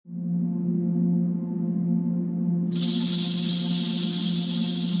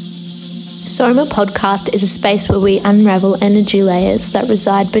Soma Podcast is a space where we unravel energy layers that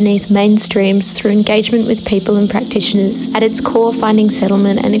reside beneath mainstreams through engagement with people and practitioners. At its core, finding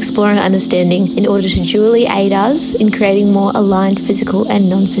settlement and exploring understanding in order to dually aid us in creating more aligned physical and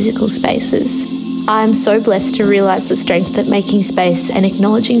non-physical spaces. I am so blessed to realise the strength that making space and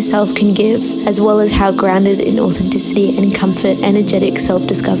acknowledging self can give, as well as how grounded in authenticity and comfort energetic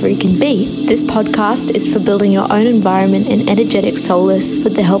self-discovery can be. This podcast is for building your own environment and energetic solace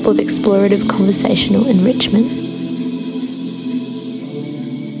with the help of explorative conversational enrichment.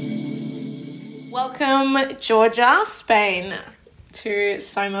 Welcome, Georgia, Spain, to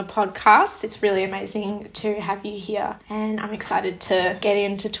Soma Podcast. It's really amazing to have you here, and I'm excited to get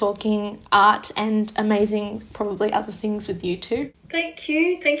into talking art and amazing probably other things with you too. Thank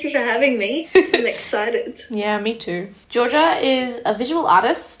you for having me. I'm excited. Yeah, me too. Georgia is a visual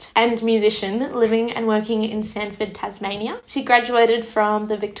artist and musician living and working in Sandford, Tasmania. She graduated from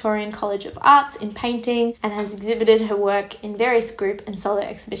the Victorian College of Arts in painting and has exhibited her work in various group and solo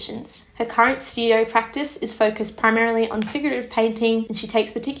exhibitions. Her current studio practice is focused primarily on figurative painting, and she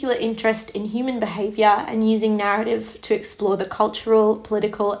takes particular interest in human behaviour and using narrative to explore the cultural,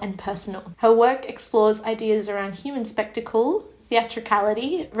 political and personal. Her work explores ideas around human spectacle,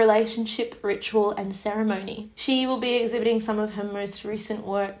 theatricality, relationship, ritual and ceremony. She will be exhibiting some of her most recent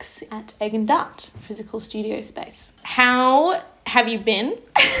works at Egg and Dart physical studio space. How have you been?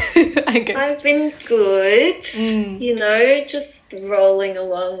 I guess. I've been good. Just rolling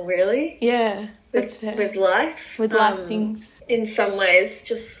along really. Yeah, with life. With life things. In some ways,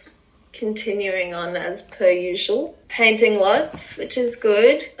 just continuing on as per usual. Painting lots, which is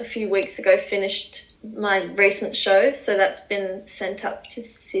good. A few weeks ago finished my recent show, so that's been sent up to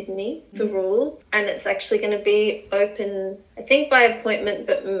Sydney, the rule, and it's actually going to be open, I think by appointment,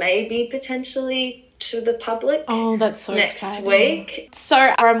 but maybe potentially to the public. Oh, that's so next exciting. Week.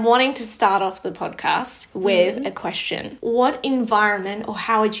 So I'm wanting to start off the podcast with a question. What environment, or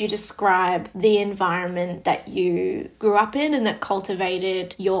how would you describe the environment that you grew up in and that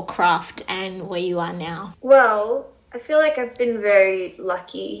cultivated your craft and where you are now? Well, I feel like I've been very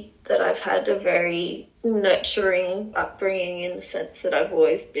lucky that I've had a very nurturing upbringing in the sense that I've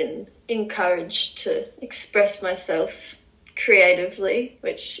always been encouraged to express myself creatively,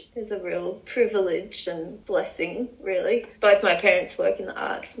 which is a real privilege and blessing, really. Both my parents work in the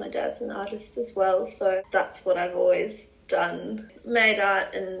arts. My dad's an artist as well, so that's what I've always done. Made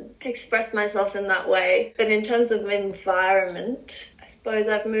art and expressed myself in that way. But in terms of environment, I suppose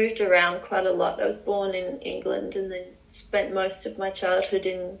I've moved around quite a lot. I was born in England and then spent most of my childhood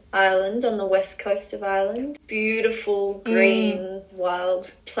in Ireland, on the west coast of Ireland. Beautiful, green, wild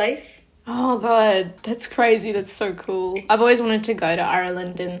place. Oh God, that's crazy. That's so cool. I've always wanted to go to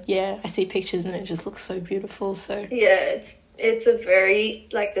Ireland, and I see pictures and it just looks so beautiful. So yeah, it's a very,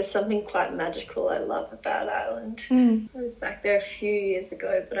 there's something quite magical I love about Ireland. I was back there a few years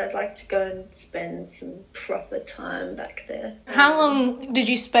ago, but I'd like to go and spend some proper time back there. How long did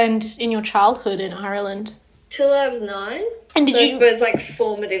you spend in your childhood in Ireland? Till I was 9. And did you... I suppose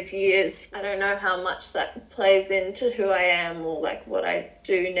formative years. I don't know how much that plays into who I am or what I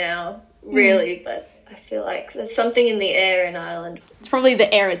do now, really, but I feel like there's something in the air in Ireland. It's probably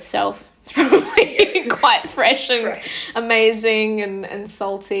the air itself. It's probably quite fresh and amazing and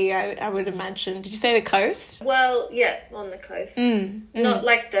salty, I would imagine. Did you say the coast? Well, yeah, on the coast. Not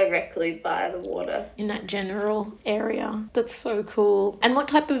directly by the water. In that general area. That's so cool. And what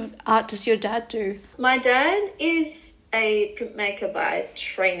type of art does your dad do? My dad is a printmaker by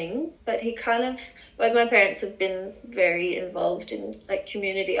training, but he both my parents have been very involved in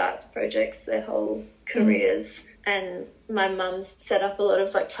community arts projects their whole careers. And my mum's set up a lot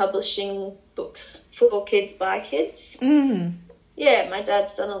of publishing books for kids by kids. Yeah, my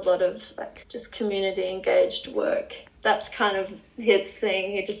dad's done a lot of just community engaged work. That's kind of his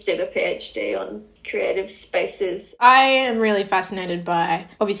thing. He just did a PhD on creative spaces. I am really fascinated by,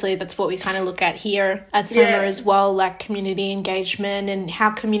 obviously that's what we kind of look at here at Soma as well, community engagement and how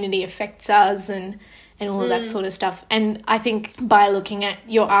community affects us and all of that sort of stuff. And I think by looking at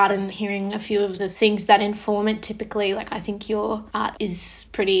your art and hearing a few of the things that inform it typically, I think your art is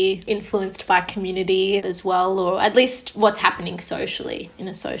pretty influenced by community as well, or at least what's happening socially in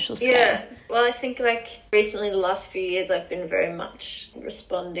a social scale. Yeah. Well, I think recently the last few years I've been very much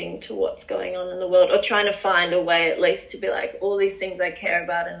responding to what's going on in the world, or trying to find a way at least to be all these things I care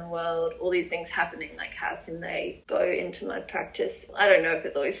about in the world, all these things happening, how can they go into my practice? I don't know if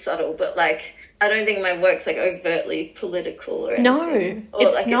it's always subtle, but I don't think my work's overtly political or anything. No,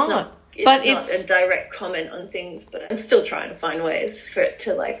 it's not. It's not a direct comment on things, but I'm still trying to find ways for it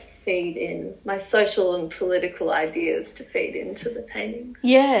to like feed in my social and political ideas to feed into the paintings.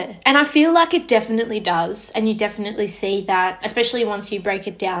 Yeah. And I feel like it definitely does. And you definitely see that, especially once you break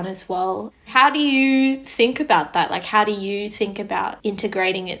it down as well. How do you think about that? Like, how do you think about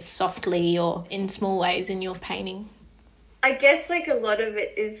integrating it softly or in small ways in your painting? I guess like a lot of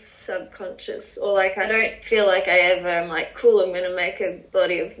it is subconscious, or like I don't feel like I ever am like, cool, I'm going to make a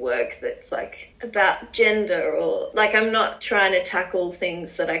body of work that's like about gender, or like I'm not trying to tackle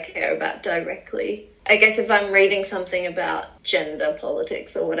things that I care about directly. I guess if I'm reading something about gender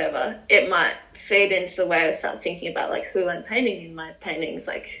politics or whatever, it might feed into the way I start thinking about like who I'm painting in my paintings,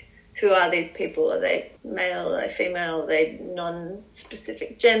 like who are these people? Are they male? Are they female? Are they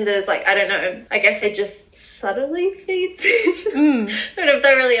non-specific genders? Like, I don't know. I guess it just subtly feeds in. I don't know if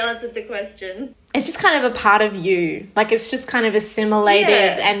that really answered the question. It's just kind of a part of you. Like, it's just kind of assimilated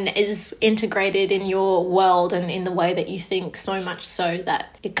and is integrated in your world and in the way that you think, so much so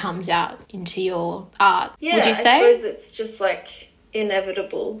that it comes out into your art. Yeah, would you say? I suppose it's just like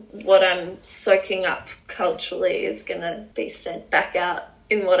inevitable. What I'm soaking up culturally is going to be sent back out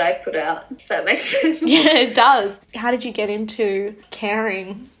in what I put out, if that makes sense. Yeah, it does. How did you get into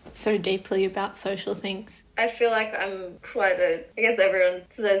caring so deeply about social things? I feel like I'm I guess everyone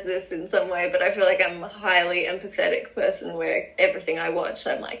says this in some way, but I feel like I'm a highly empathetic person where everything I watch,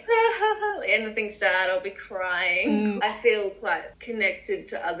 I'm like, anything sad, I'll be crying. I feel quite connected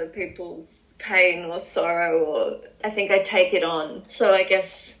to other people's pain or sorrow, or I think I take it on. So I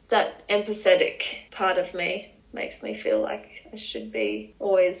guess that empathetic part of me makes me feel like I should be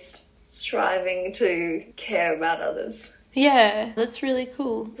always striving to care about others. Yeah, that's really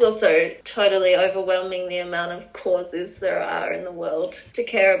cool. It's also totally overwhelming the amount of causes there are in the world to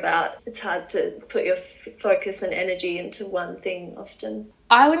care about. It's hard to put your focus and energy into one thing often.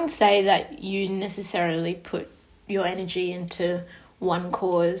 I wouldn't say that you necessarily put your energy into one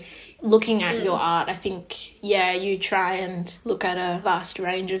cause. Looking at your art, I think, you try and look at a vast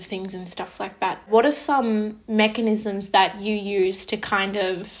range of things and stuff like that. What are some mechanisms that you use to kind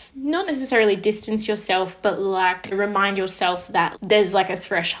of not necessarily distance yourself, but like remind yourself that there's like a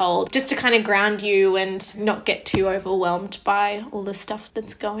threshold, just to kind of ground you and not get too overwhelmed by all the stuff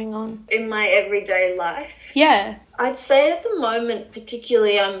that's going on? In my everyday life? Yeah. I'd say at the moment,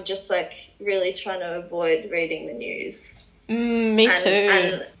 particularly, I'm just like really trying to avoid reading the news. Me too.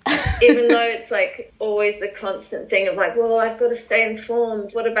 And even though it's like always a constant thing of like, well, I've got to stay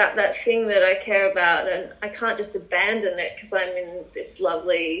informed. What about that thing that I care about? And I can't just abandon it because I'm in this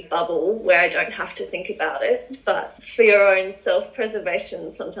lovely bubble where I don't have to think about it. But for your own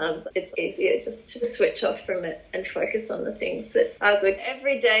self-preservation, sometimes it's easier just to switch off from it and focus on the things that are good.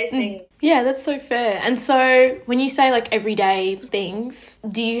 Everyday things. Yeah, that's so fair. And so when you say like everyday things,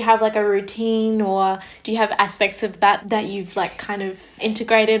 do you have like a routine, or do you have aspects of that you've like kind of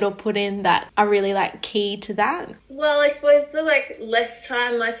integrated or put in that are really like key to that? Well, I suppose the like less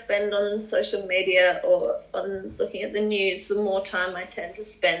time I spend on social media or on looking at the news, the more time I tend to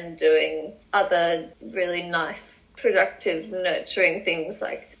spend doing other really nice, productive, nurturing things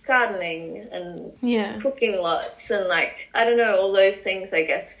like gardening and cooking lots, and like, I don't know, all those things I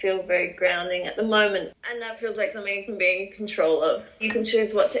guess feel very grounding at the moment, and that feels like something you can be in control of. You can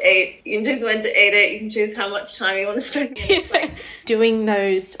choose what to eat, you can choose when to eat it, you can choose how much time you want to spend like doing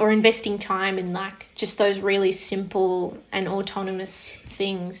those or investing time in like just those really simple and autonomous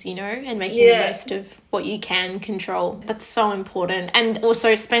things, you know, and making the most of what you can control. That's so important. And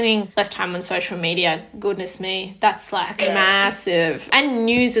also spending less time on social media, goodness me, that's like massive. And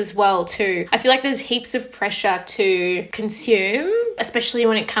news as well too. I feel like there's heaps of pressure to consume, especially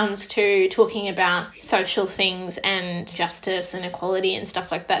when it comes to talking about social things and justice and equality and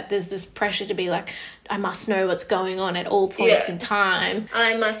stuff like that. There's this pressure to be like, I must know what's going on at all points in time.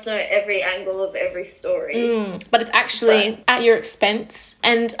 I must know every angle of every story. But it's actually at your expense.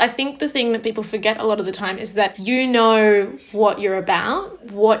 And I think the thing that people forget a lot of the time is that you know what you're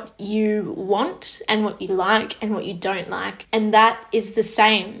about, what you want and what you like and what you don't like. And that is the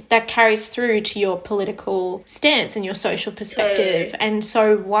same. That carries through to your political stance and your social perspective. Totally. And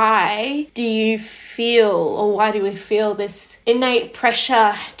so why do you feel, or why do we feel this innate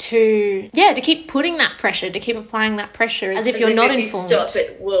pressure to keep putting that pressure, to keep applying that pressure as if you're not informed? If you stop,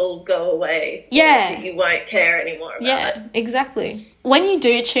 it will go away. Yeah. You won't care anymore about it. Exactly. When you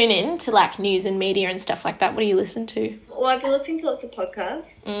do tune in to like news and media and stuff like that, what do you listen to? Well, I've been listening to lots of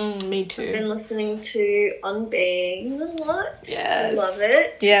podcasts. Me too. I've been listening to On Being a lot. Yes. Love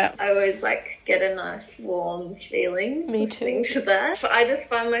it. Yeah. I always like get a nice warm feeling listening too. to that. I just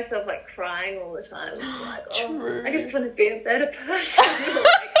find myself like crying all the time. Like, True. I just want to be a better person.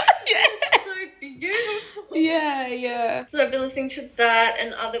 Like, Yeah. So I've been listening to that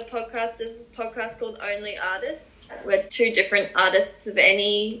and other podcasts. There's a podcast called Only Artists, where two different artists of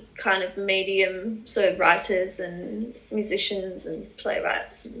any kind of medium, so writers and musicians and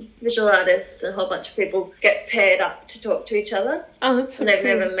playwrights and visual artists and a whole bunch of people get paired up to talk to each other. Oh, that's so and they've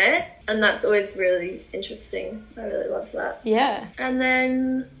cool. never met, and that's always really interesting. I really love that. Yeah. And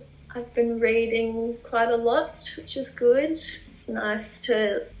then I've been reading quite a lot, which is good. It's nice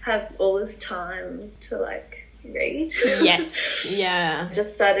to have all this time to like read. Yes. Yeah.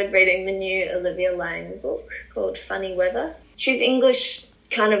 Just started reading the new Olivia Laing book called Funny Weather. She's English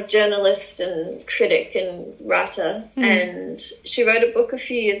kind of journalist and critic and writer, and she wrote a book a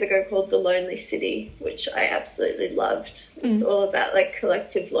few years ago called The Lonely City, which I absolutely loved. It's all about like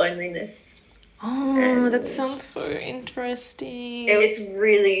collective loneliness. Oh, that sounds so interesting. It's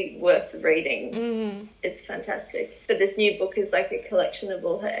really worth reading. It's fantastic. But this new book is like a collection of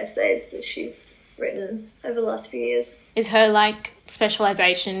all her essays that she's written over the last few years. Is her like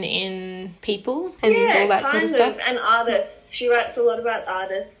specialization in people and all that sort of stuff? And artists. She writes a lot about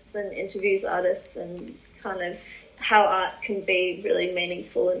artists and interviews artists and kind of how art can be really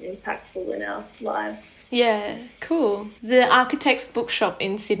meaningful and impactful in our lives. Yeah, cool. The Architects Bookshop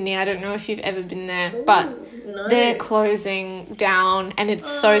in Sydney, I don't know if you've ever been there, but No. they're closing down, and it's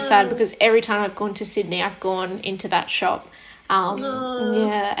so sad because every time I've gone to Sydney, I've gone into that shop.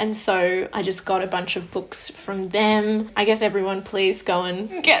 Yeah, and so I just got a bunch of books from them. I guess everyone please go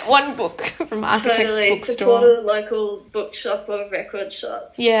and get one book from Architects Bookstore. Support a local bookshop or record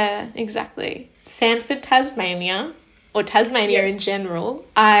shop. Yeah, exactly. Sanford, Tasmania, or Tasmania in Yes. general.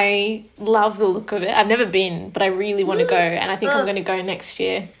 I love the look of it. I've never been, but I really want to go, and I think I'm going to go next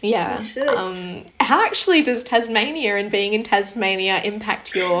year. Yeah. You should. How actually does Tasmania and being in Tasmania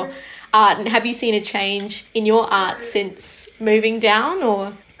impact your art? And have you seen a change in your art since moving down,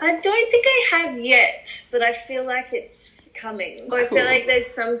 or? I don't think I have yet, but I feel like it's coming. I feel like there's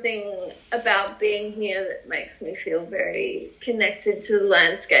something about being here that makes me feel very connected to the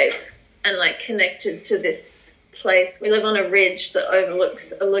landscape and like connected to this place. We live on a ridge that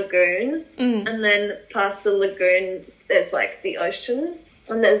overlooks a lagoon, and then past the lagoon there's like the ocean,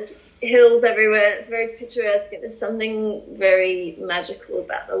 and there's hills everywhere. It's very picturesque. There's something very magical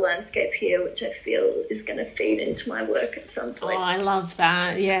about the landscape here, which I feel is going to feed into my work at some Oh, point. I love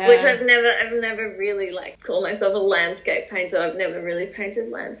that. Yeah. Which I've never really like call myself a landscape painter. I've never really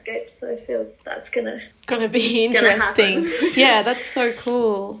painted landscapes, so I feel that's gonna be interesting. happen. Yeah, that's so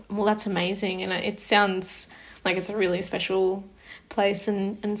cool. Well, that's amazing, and it sounds like it's a really special place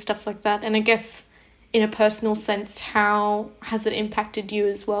and stuff like that. And I guess in a personal sense, how has it impacted you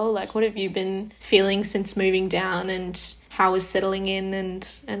as well? Like, what have you been feeling since moving down, and how is settling in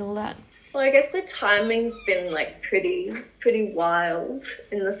and all that? Well, I guess the timing's been like pretty wild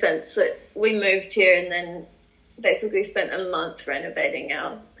in the sense that we moved here and then basically spent a month renovating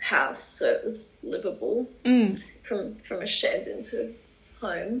our house so it was livable from a shed into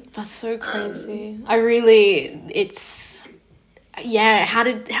home. That's so crazy.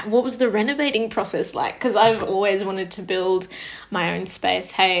 What was the renovating process like? Because I've always wanted to build my own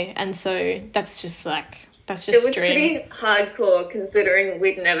space, and so that's just It was dream. pretty hardcore considering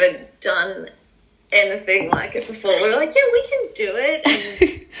we'd never done anything like it before. We were like, yeah, we can do it.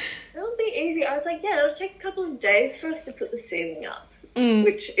 And it'll be easy. I was like, yeah, it'll take a couple of days for us to put the ceiling up.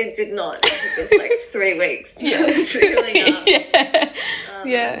 Which it did not. It took us like 3 weeks to put the ceiling up.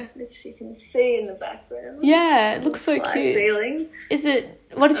 Which you can see in the background. Yeah, it looks so Ply cute. ceiling. Is it,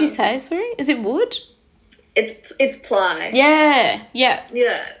 what did you say, sorry? Is it wood? It's ply. Yeah.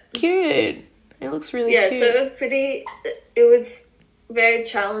 Yeah. Cute. It looks really cute. So it was very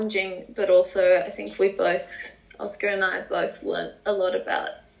challenging, but also I think Oscar and I both learnt a lot about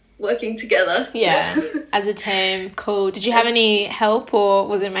working together. Yeah, as a team. Cool. Did you have any help, or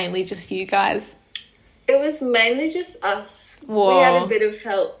was it mainly just you guys? It was mainly just us. Whoa. We had a bit of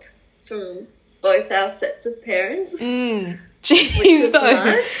help from both our sets of parents. Jeez, Which was though.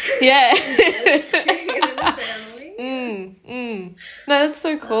 nice. Yeah. Yes, being in a family. No, that's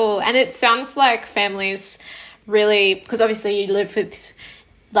so cool. And it sounds like families really, because obviously you live with,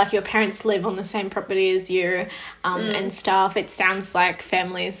 like, your parents live on the same property as you, and stuff. It sounds like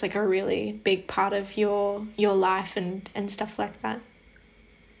family is like a really big part of your life and stuff like that.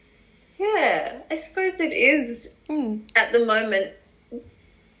 Yeah, I suppose it is at the moment,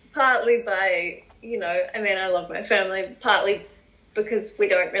 partly by, I love my family, partly because we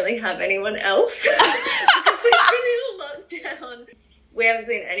don't really have anyone else. Because we've been in a lockdown. We haven't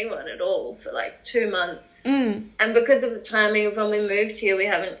seen anyone at all for like 2 months. And because of the timing of when we moved here, we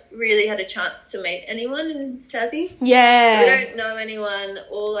haven't really had a chance to meet anyone in Tassie. Yeah. So we don't know anyone.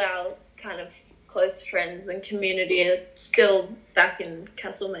 All our kind of close friends and community are still back in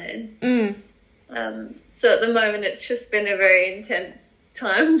Castlemaine. So at the moment it's just been a very intense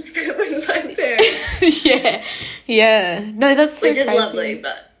time spent with my parents. Yeah. No, that's so which is crazy. lovely,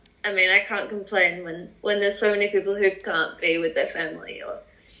 but I mean, I can't complain when there's so many people who can't be with their family or...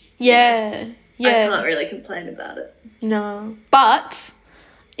 Yeah. I can't really complain about it. No. But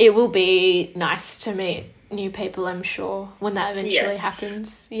it will be nice to meet new people, I'm sure, when that eventually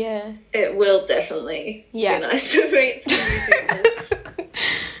happens. Yeah. It will definitely be nice to meet some new people.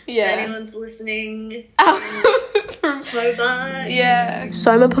 If anyone's listening from Hobart. Yeah.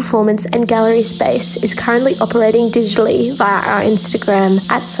 Soma Performance and Gallery Space is currently operating digitally via our Instagram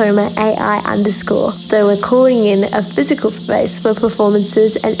at SomaAI_, though we're calling in a physical space for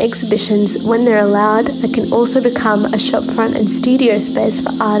performances and exhibitions when they're allowed that can also become a shopfront and studio space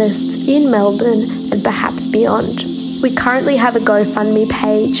for artists in Melbourne and perhaps beyond. We currently have a GoFundMe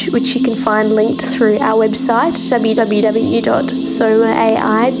page, which you can find linked through our website,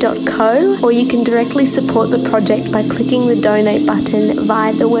 www.somaai.co, or you can directly support the project by clicking the donate button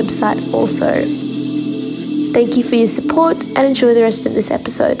via the website also. Thank you for your support and enjoy the rest of this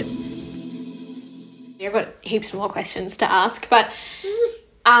episode. I've got heaps more questions to ask, but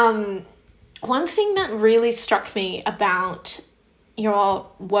one thing that really struck me about your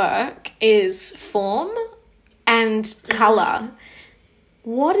work is form and colour.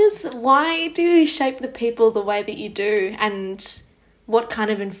 Why do you shape the people the way that you do, and what kind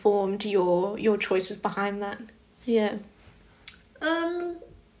of informed your choices behind that? Yeah. I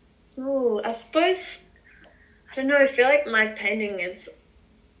suppose, I don't know, I feel like my painting is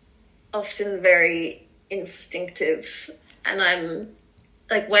often very instinctive, and I'm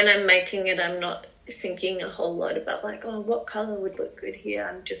like, when I'm making it, I'm not thinking a whole lot about like, oh, what colour would look good here.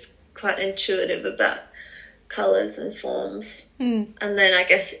 I'm just quite intuitive about colours and forms. And then I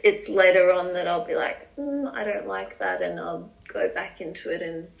guess it's later on that I'll be like, I don't like that, and I'll go back into it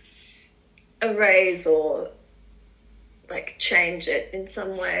and erase or like change it in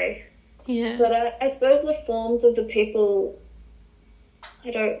some way. Yeah. But I suppose the forms of the people,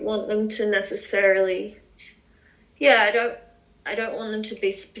 I don't want them to necessarily, I don't want them to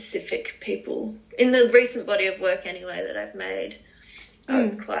be specific people. In the recent body of work anyway that I've made, I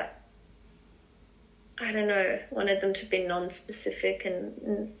was quite, I don't know, wanted them to be non-specific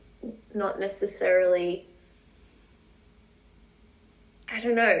and not necessarily, I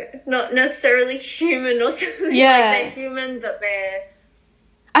don't know, not necessarily human or something. Yeah. Like they're human, but they're...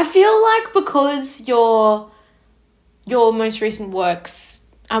 I feel like because your most recent works,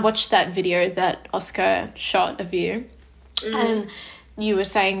 I watched that video that Oscar shot of you, and you were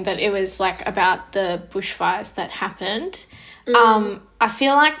saying that it was like about the bushfires that happened. I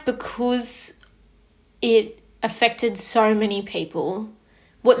feel like because it affected so many people,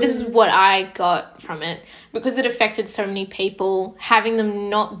 this is what I got from it, because it affected so many people, having them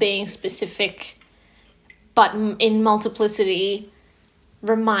not being specific but in multiplicity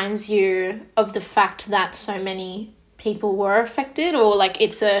reminds you of the fact that so many people were affected, or like it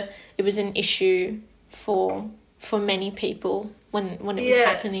was an issue for many people when it was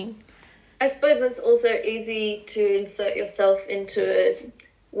happening. I suppose it's also easy to insert yourself into a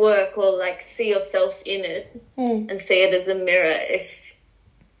work or like see yourself in it and see it as a mirror if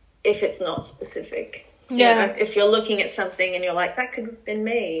it's not specific. Yeah. You know, if you're looking at something and you're like, that could have been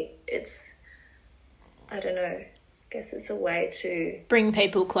me, it's, I don't know, I guess it's a way to bring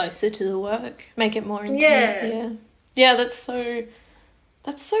people closer to the work, make it more intimate. Yeah, that's so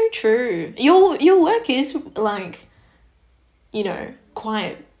true. Your work is like, you know,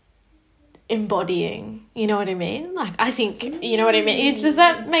 quite embodying, you know what I mean? Like, I think, you know what I mean? Does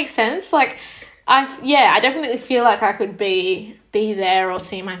that make sense? Like, I definitely feel like I could be there or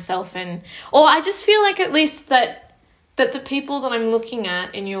see myself or I just feel like at least that the people that I'm looking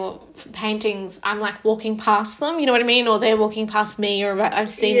at in your paintings, I'm like walking past them, you know what I mean? Or they're walking past me, or I've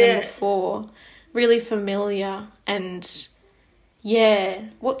seen them before. Really familiar. And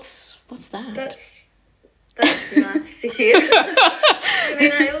what's that? That's nice to hear. I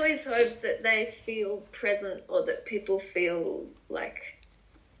mean, I always hope that they feel present, or that people feel like,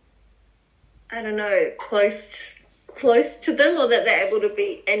 I don't know, close to them, or that they're able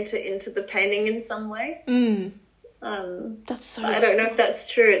to enter into the painting in some way. That's so I don't know if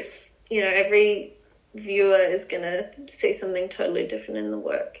that's true. It's, you know, every viewer is going to see something totally different in the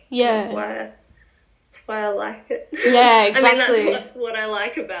work. Yeah. That's why I like it. Yeah, exactly. I mean, that's what I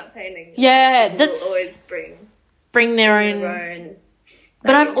like about painting. Yeah, people that's... always bring their own...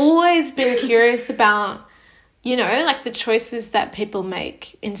 But I've always been curious about, you know, like the choices that people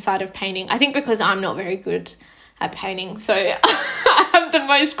make inside of painting. I think because I'm not very good at painting, so I have the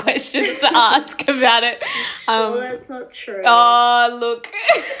most questions to ask about it. That's not true. Oh, look.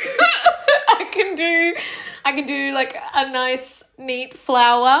 I can do like a nice neat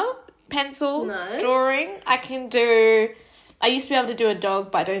flower pencil drawing. I used to be able to do a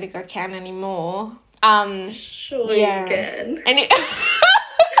dog, but I don't think I can anymore. Sure you can.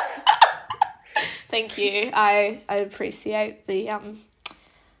 Thank you. I appreciate the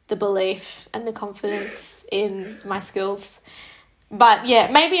belief and the confidence in my skills. But yeah,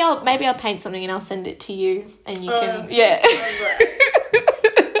 maybe I'll paint something and I'll send it to you and you can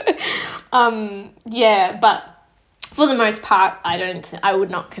but for the most part I would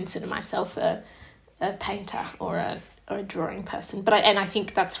not consider myself a painter or a drawing person. But I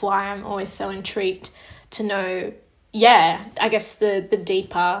think that's why I'm always so intrigued to know I guess the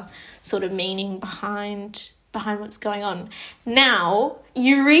deeper sort of meaning behind what's going on. Now,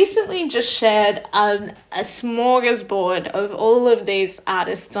 you recently just shared a smorgasbord of all of these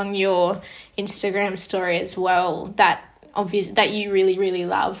artists on your Instagram story as well that you really, really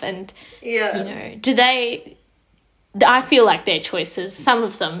love. And, I feel like their choices, some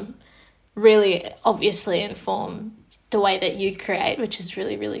of them really obviously inform the way that you create, which is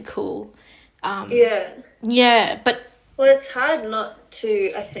really, really cool. But... Well, it's hard not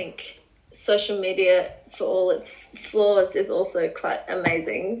to, I think... Social media, for all its flaws, is also quite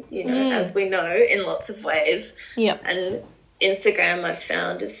amazing, as we know, in lots of ways. Yep. And Instagram, I've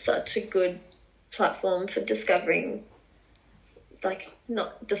found, is such a good platform for discovering, like,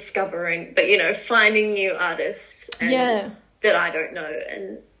 not discovering, but, finding new artists that I don't know.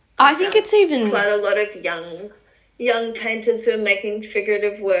 And I think it's even... quite a lot of young painters who are making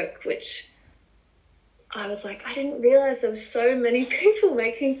figurative work, which... I was like, I didn't realise there were so many people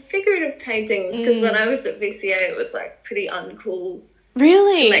making figurative paintings, because when I was at VCA, it was like pretty uncool.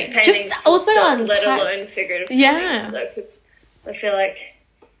 Really? To make paintings, just also let alone figurative paintings. So I feel like,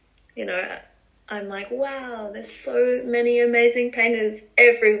 I'm like, wow, there's so many amazing painters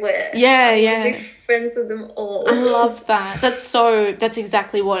everywhere. Yeah. Be friends with them all. I love that. That's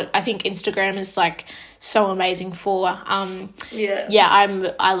exactly what I think Instagram is like so amazing for. I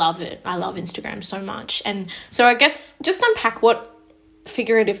love it. I love Instagram so much. And so I guess just unpack what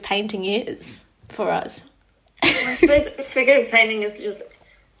figurative painting is for us. I suppose figurative painting is just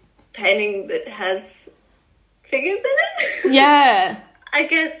painting that has figures in it. Yeah. I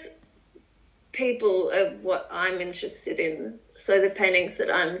guess people are what I'm interested in. So the paintings that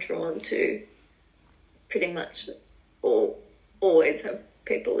I'm drawn to pretty much always have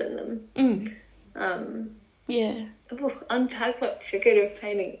people in them. Unpack what figurative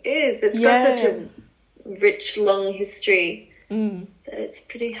painting is. It's got such a rich, long history that it's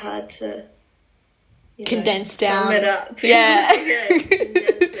pretty hard to condense down. Sum it up. Yeah.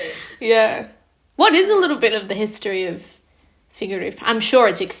 Condense it. Yeah. What is a little bit of the history of figurative? I'm sure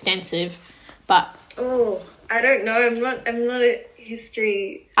it's extensive, but I don't know. I'm not a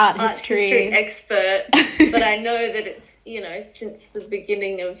art history expert, but I know that it's since the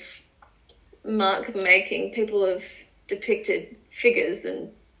beginning of mark making, people have depicted figures and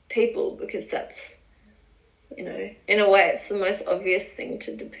people because that's in a way it's the most obvious thing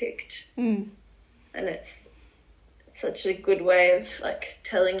to depict, and it's such a good way of like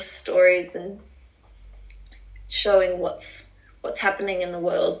telling stories and showing what's happening in the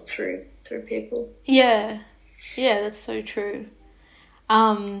world through people. Yeah, that's so true.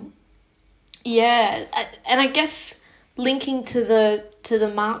 And I guess linking to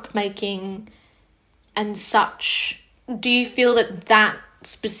the mark making and such, do you feel that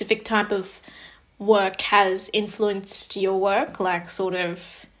specific type of work has influenced your work, like sort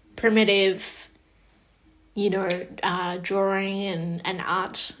of primitive, drawing and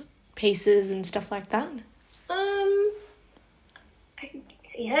art pieces and stuff like that?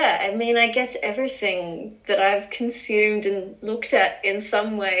 I guess everything that I've consumed and looked at in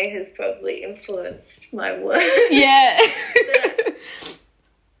some way has probably influenced my work. Yeah.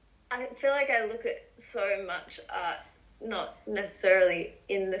 I feel like I look at so much art, not necessarily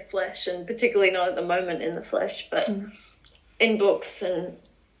in the flesh, and particularly not at the moment in the flesh, but in books and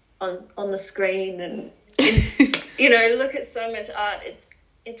on the screen, and look at so much art.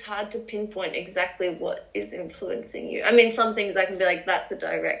 It's hard to pinpoint exactly what is influencing you. I mean, some things I can be like, that's a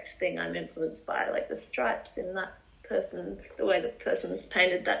direct thing I'm influenced by, like the stripes in that person, the way the person's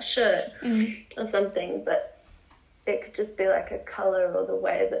painted that shirt or something, but it could just be like a colour or the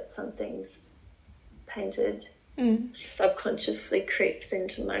way that something's painted subconsciously creeps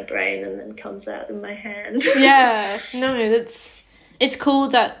into my brain and then comes out in my hand. Yeah, no, it's cool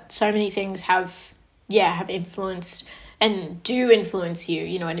that so many things have influenced and do influence you,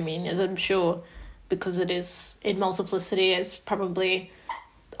 you know what I mean? As I'm sure because it is in multiplicity, is probably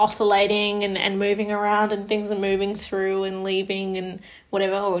oscillating and moving around, and things are moving through and leaving and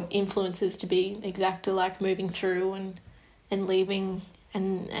whatever, or influences to be exactly like moving through and leaving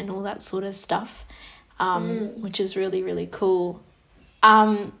and all that sort of stuff, which is really, really cool.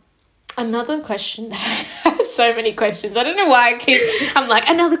 Another question that I have so many questions. I don't know why I'm like,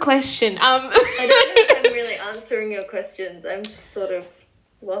 another question. I don't think I'm really answering your questions. I'm just sort of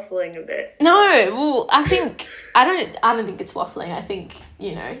waffling a bit. No, well, I don't think it's waffling. I think,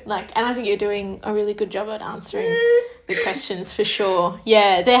 and I think you're doing a really good job at answering the questions for sure.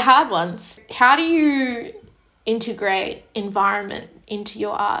 Yeah, they're hard ones. How do you integrate environment into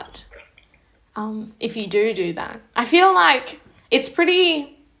your art? If you do that, I feel like it's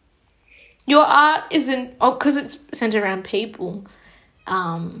pretty. Your art isn't, because it's centered around people.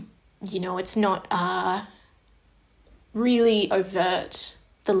 It's not really overt,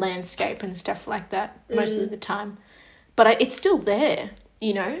 the landscape and stuff like that most of the time, but it's still there.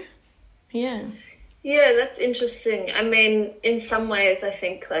 Yeah. Yeah, that's interesting. I mean, in some ways, I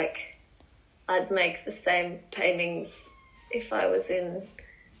think like I'd make the same paintings if I was in,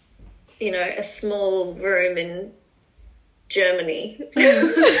 a small room in Germany if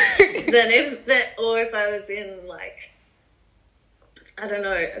I was in like, I don't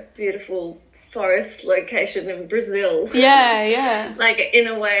know, a beautiful forest location in Brazil. Yeah. Like, in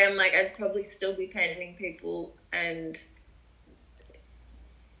a way, I'm like, I'd probably still be painting people and,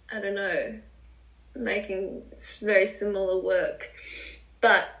 I don't know, making very similar work.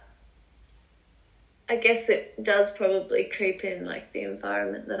 But I guess it does probably creep in, like, the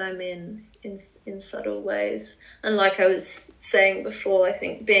environment that I'm in subtle ways. And like I was saying before, I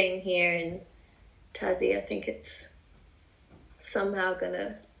think being here in Tassie, I think it's somehow going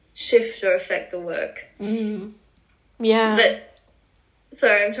to shift or affect the work. Yeah. But,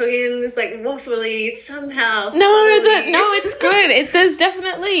 sorry, I'm talking in this, like, waffly, somehow. No, it's good. There's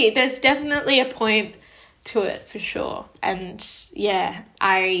definitely a point to it, for sure. And, yeah,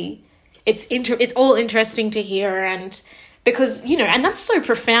 it's all interesting to hear, and because, and that's so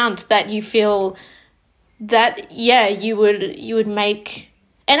profound that you feel that, you would make,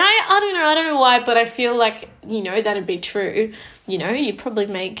 and I don't know why, but I feel like, that'd be true. You'd probably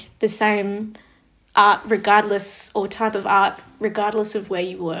make the same art regardless, or type of art regardless of where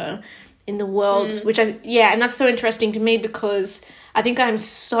you were in the world, and that's so interesting to me, because I think I'm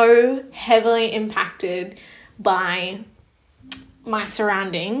so heavily impacted by my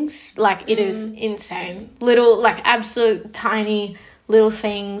surroundings. Like, it is insane. Little, like, absolute tiny little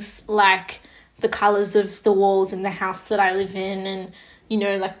things, like the colours of the walls in the house that I live in, and,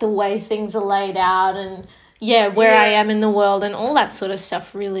 like the way things are laid out, and where I am in the world, and all that sort of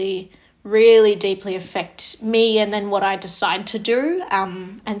stuff really, really deeply affect me, and then what I decide to do.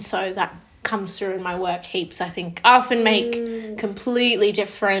 And so that comes through in my work heaps. I think I often make completely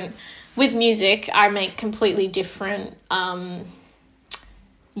different, with music, I make completely different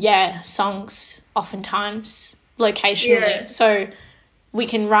songs oftentimes, locationally. So we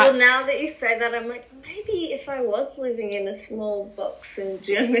can write. Well, now that you say that, I'm like, maybe if I was living in a small box in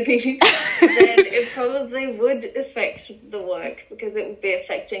Germany, then it probably would affect the work, because it would be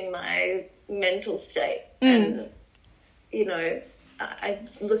affecting my mental state. And, I'm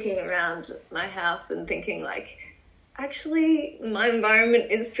looking around my house and thinking, like, actually, my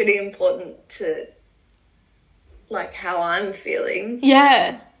environment is pretty important to, like, how I'm feeling.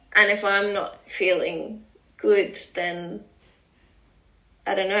 Yeah. And if I'm not feeling good, then,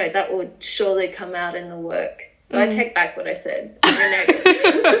 I don't know, that would surely come out in the work. So I take back what I said.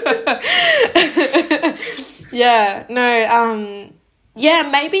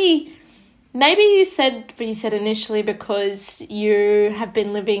 Maybe you said what you said initially because you have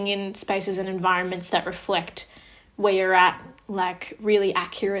been living in spaces and environments that reflect where you're at, like, really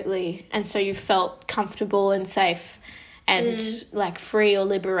accurately, and so you felt comfortable and safe and like free or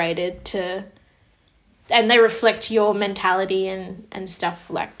liberated to, and they reflect your mentality and stuff,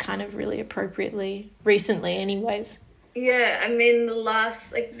 like, kind of really appropriately recently anyways. Yeah, I mean,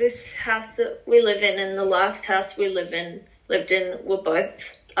 this house that we live in and the last house we lived in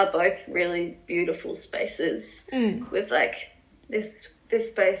are both really beautiful spaces with, like, this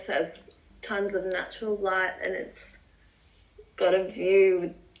space has tons of natural light, and it's got a view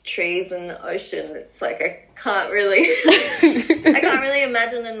with trees and the ocean. It's like I can't really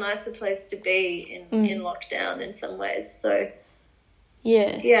imagine a nicer place to be in lockdown in some ways. So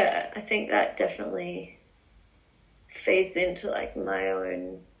yeah, I think that definitely feeds into, like, my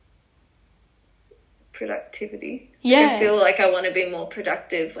own productivity. I feel like I want to be more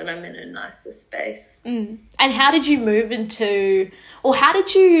productive when I'm in a nicer space. And how did you move into, or how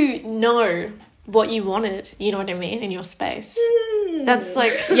did you know what you wanted, you know what I mean, in your space. That's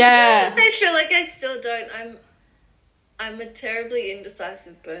like, yeah. I feel like I still don't. I'm a terribly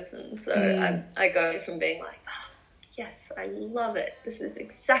indecisive person, so I go from being like, oh, yes, I love it. This is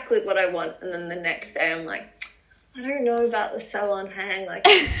exactly what I want, and then the next day I'm like, I don't know about the salon hang. Like,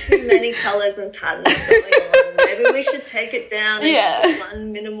 too many colours and patterns going on. Maybe we should take it down and put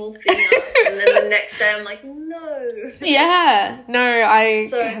one minimal thing up. And then the next day I'm like, no. Yeah. No, I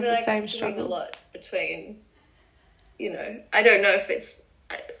so have I feel the like same I'm struggle. a lot between, I don't know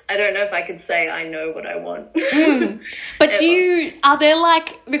if I could say I know what I want. But are there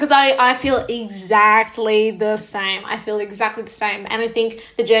like, because I feel exactly the same. I feel exactly the same. And I think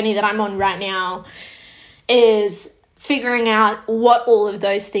the journey that I'm on right now is figuring out what all of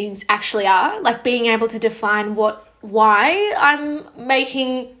those things actually are, like being able to define why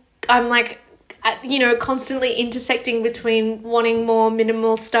I'm like, constantly intersecting between wanting more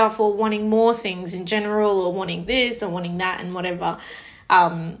minimal stuff or wanting more things in general or wanting this or wanting that and whatever.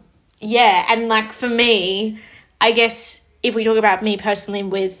 And like for me, I guess if we talk about me personally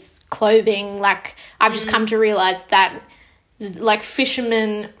with clothing, like I've just come to realize that like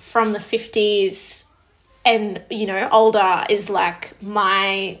fishermen from the 50s and, older is like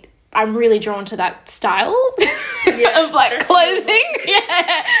I'm really drawn to that style of like clothing.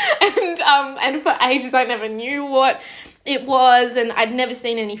 Yeah. And for ages I never knew what it was and I'd never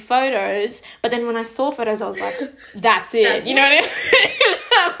seen any photos. But then when I saw photos I was like, that's it. You know what I mean?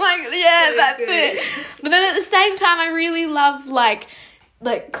 I'm like, yeah, so that's good. It. But then at the same time I really love like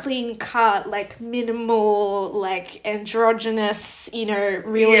clean cut, like minimal, like androgynous,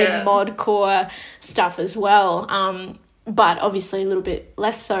 really modcore stuff as well. But obviously a little bit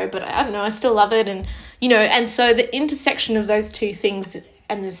less so, but I don't know, I still love it. And, and so the intersection of those two things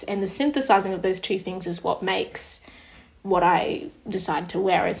and the synthesizing of those two things is what makes what I decide to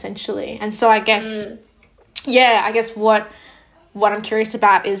wear essentially. And so I guess, what I'm curious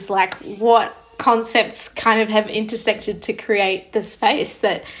about is like what concepts kind of have intersected to create the space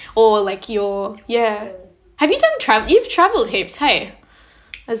that, or like have you done travel? You've traveled heaps, hey,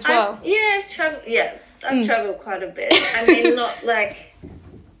 as well. I've traveled. Yeah, I've traveled quite a bit. I mean, not like,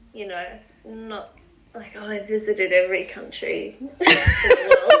 not like I visited every country in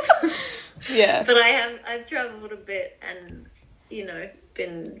the world. Yeah, but I've traveled a bit and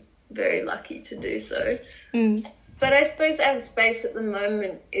been very lucky to do so. But I suppose our space at the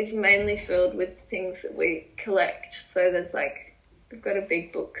moment is mainly filled with things that we collect. So there's like, we've got a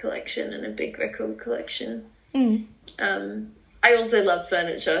big book collection and a big record collection. I also love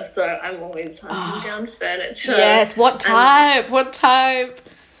furniture, so I'm always hunting down furniture. Yes, what type?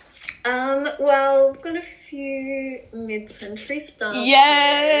 Well, we've got a few mid-century style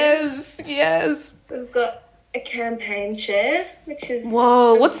chairs. Yes. We've got a campaign chair, which is...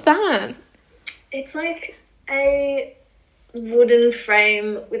 Whoa, what's that? It's like a wooden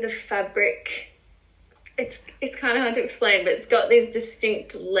frame with a fabric. It's kind of hard to explain, but it's got these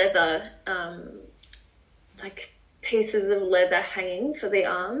distinct leather, like pieces of leather hanging for the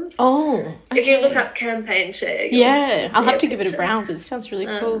arms. Oh, okay. If you look up campaign chair, I'll have to give it a browse. It sounds really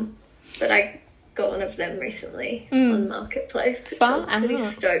cool. But I got one of them recently on Marketplace, which I was pretty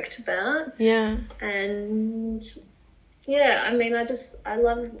stoked about. Yeah. And yeah, I mean, I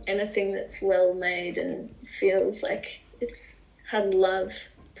love anything that's well made and feels like it's had love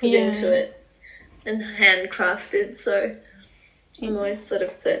put into it and handcrafted. So I'm always sort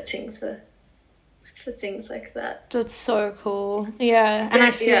of searching for things like that. That's so cool. Yeah. And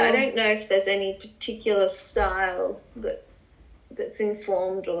I don't know if there's any particular style that's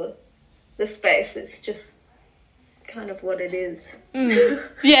informed or the space. It's just kind of what it is.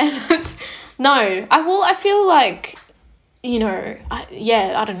 Yeah. I feel like,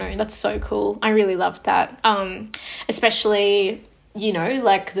 I don't know. That's so cool. I really love that. Especially,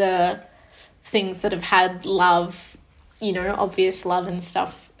 like the things that have had love, obvious love and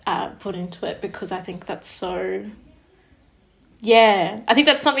stuff put into it, because I think that's so... Yeah, I think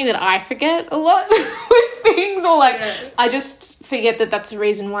that's something that I forget a lot with things, or like I just forget that that's the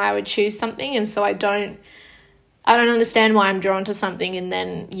reason why I would choose something, and so I don't understand why I'm drawn to something, and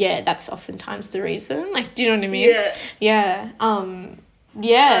then that's oftentimes the reason. Like, do you know what I mean?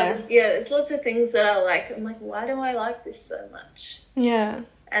 There's lots of things that I like. I'm like, why do I like this so much? Yeah.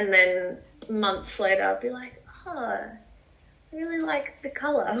 And then months later I'll be like, I really like the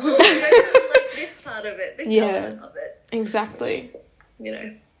colour. I really like this part of it, this element of it. Exactly.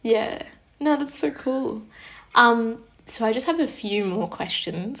 Which, Yeah. No, that's so cool. So I just have a few more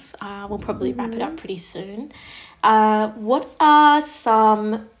questions. We'll probably wrap it up pretty soon. What are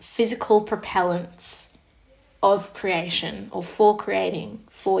some physical propellants of creation or for creating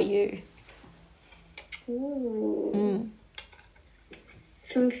for you? Ooh.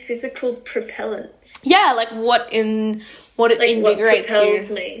 Some physical propellants. Yeah, like what invigorates what propels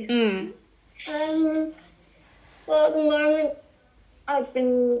you? me. Well, at the moment, I've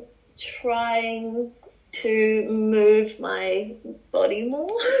been trying to move my body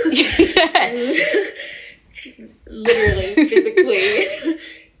more. And literally, physically,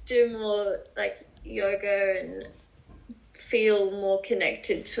 do more like yoga and feel more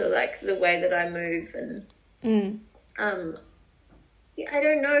connected to like the way that I move. And I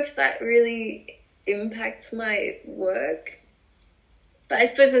don't know if that really impacts my work. But I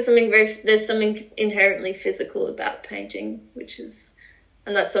suppose there's something inherently physical about painting,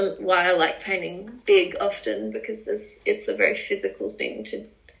 and that's why I like painting big often, because it's a very physical thing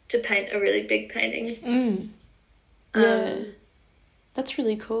to paint a really big painting. Yeah, that's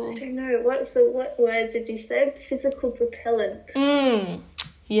really cool. I don't know, what words did you say? Physical propellant.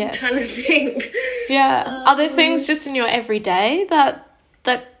 Yes. I'm trying to think. Yeah. Are there things just in your everyday that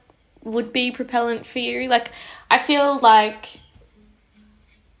would be propellant for you? Like, I feel like,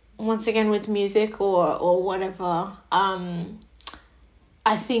 once again with music or whatever,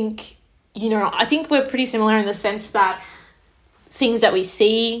 I think we're pretty similar in the sense that things that we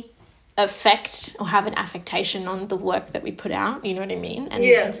see affect or have an affectation on the work that we put out, you know what I mean?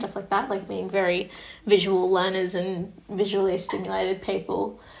 And stuff like that, like being very visual learners and visually stimulated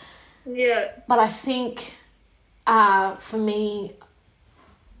people. Yeah. But I think for me,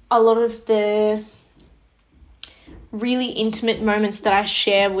 a lot of the really intimate moments that I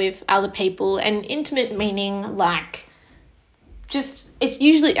share with other people, and intimate meaning like just, it's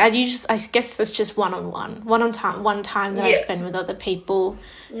usually, I guess that's just one time that I spend with other people.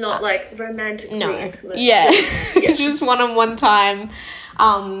 Not like romantically intimate. Yeah. Just one-on-one time,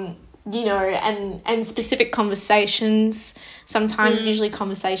 and specific conversations, sometimes usually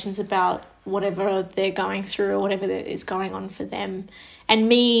conversations about whatever they're going through or whatever that is going on for them. And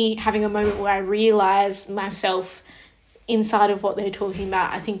me having a moment where I realise myself inside of what they're talking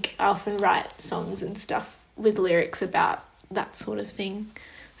about. I think I often write songs and stuff with lyrics about that sort of thing.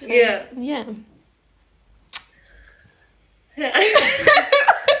 So, yeah.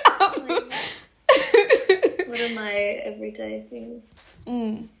 What are my everyday things?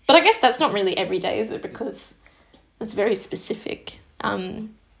 But I guess that's not really everyday, is it? Because it's very specific.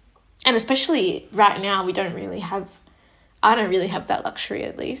 And especially right now, I don't really have that luxury,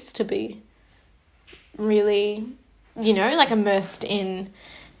 at least, to be really, like immersed in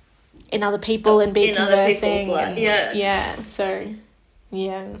other people and be conversing. So,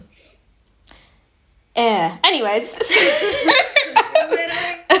 yeah. Anyways.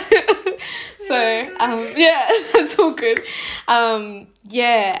 That's all good.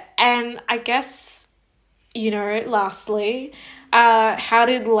 And I guess, lastly, how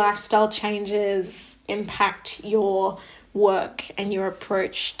did lifestyle changes impact your work and your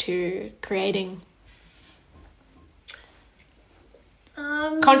approach to creating?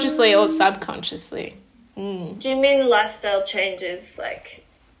 Consciously or subconsciously? Do you mean lifestyle changes like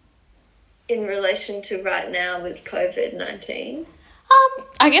in relation to right now with COVID-19?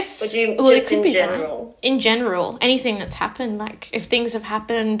 I guess, or do you, it could in be general? That. In general, anything that's happened, like if things have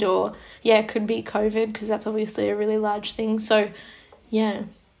happened, or it could be COVID, because that's obviously a really large thing. So,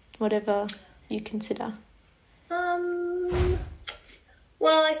 whatever you consider.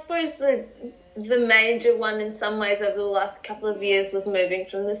 Well, I suppose the major one in some ways over the last couple of years was moving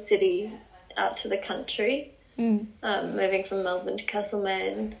from the city out to the country. Moving from Melbourne to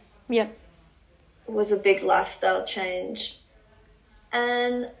Castlemaine. Yep. Was a big lifestyle change.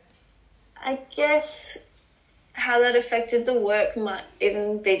 And I guess how that affected the work might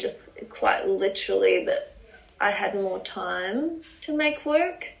even be just quite literally that I had more time to make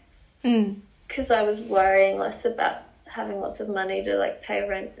work. Because I was worrying less about having lots of money to like pay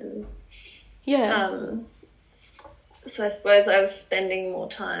rent and so I suppose I was spending more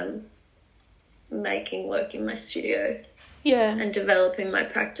time making work in my studio and developing my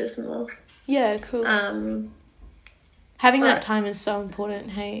practice more. Cool. Having that time is so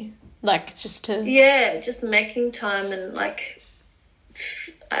important, hey? Like, just to... just making time and, like,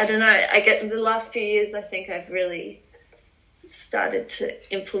 I don't know, I get the last few years I think I've really started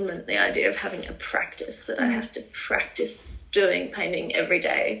to implement the idea of having a practice, that I have to practice doing painting every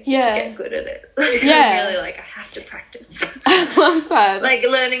day to get good at it. Like, I'm really like, I have to practice. I love that. Like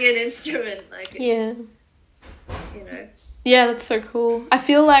learning an instrument. Like, it's, Yeah, that's so cool. I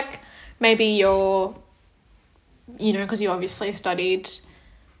feel like maybe you're, because you obviously studied,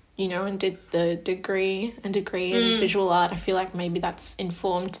 and did the degree in visual art. I feel like maybe that's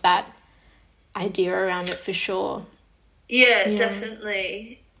informed that idea around it for sure. Yeah,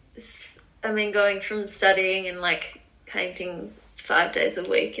 definitely. I mean, going from studying and like painting 5 days a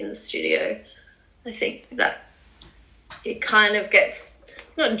week in the studio, I think that it kind of gets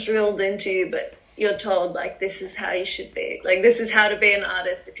not drilled into you, but you're told like this is how you should be. Like this is how to be an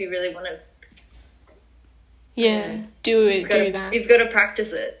artist if you really want to. Do that. You've got to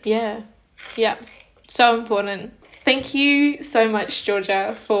practice it. Yeah. So important. Thank you so much,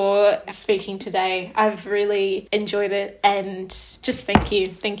 Georgia, for speaking today. I've really enjoyed it, and just thank you.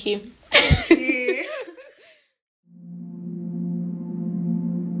 Thank you.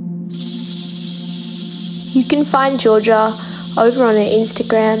 You can find Georgia over on her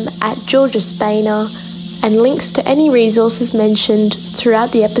Instagram at Georgia Spainer, and links to any resources mentioned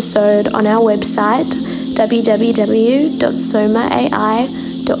throughout the episode on our website, www.somaai.co.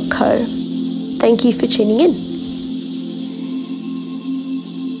 Thank you for tuning in.